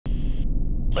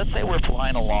Let's say we're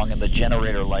flying along and the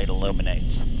generator light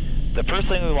illuminates. The first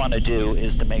thing we want to do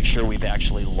is to make sure we've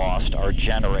actually lost our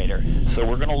generator. So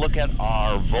we're going to look at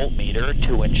our voltmeter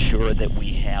to ensure that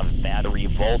we have battery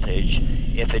voltage.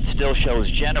 If it still shows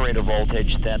generator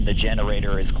voltage, then the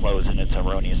generator is closed and it's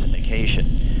erroneous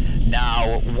indication.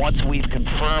 Now, once we've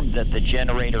confirmed that the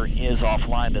generator is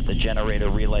offline, that the generator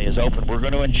relay is open, we're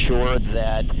going to ensure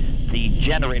that the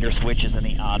generator switch is in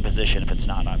the on position. If it's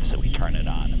not, obviously we turn it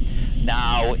on.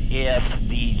 Now, if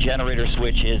the generator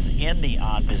switch is in the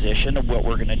on position, what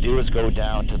we're going to do is go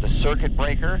down to the circuit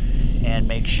breaker and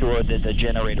make sure that the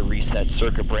generator reset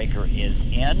circuit breaker is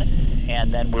in,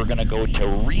 and then we're going to go to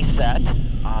reset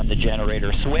on the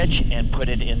generator switch and put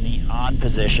it in the on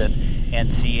position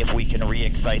and see if we can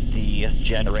re-excite the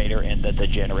generator and that the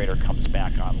generator comes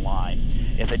back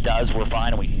online. If it does, we're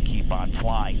fine and we can keep on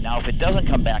flying. Now, if it doesn't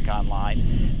come back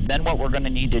online, then what we're going to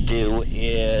need to do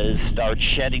is start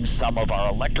shedding some of our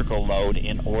electrical load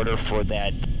in order for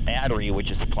that battery, which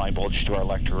is supplying voltage to our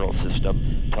electrical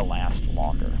system, to last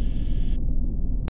longer.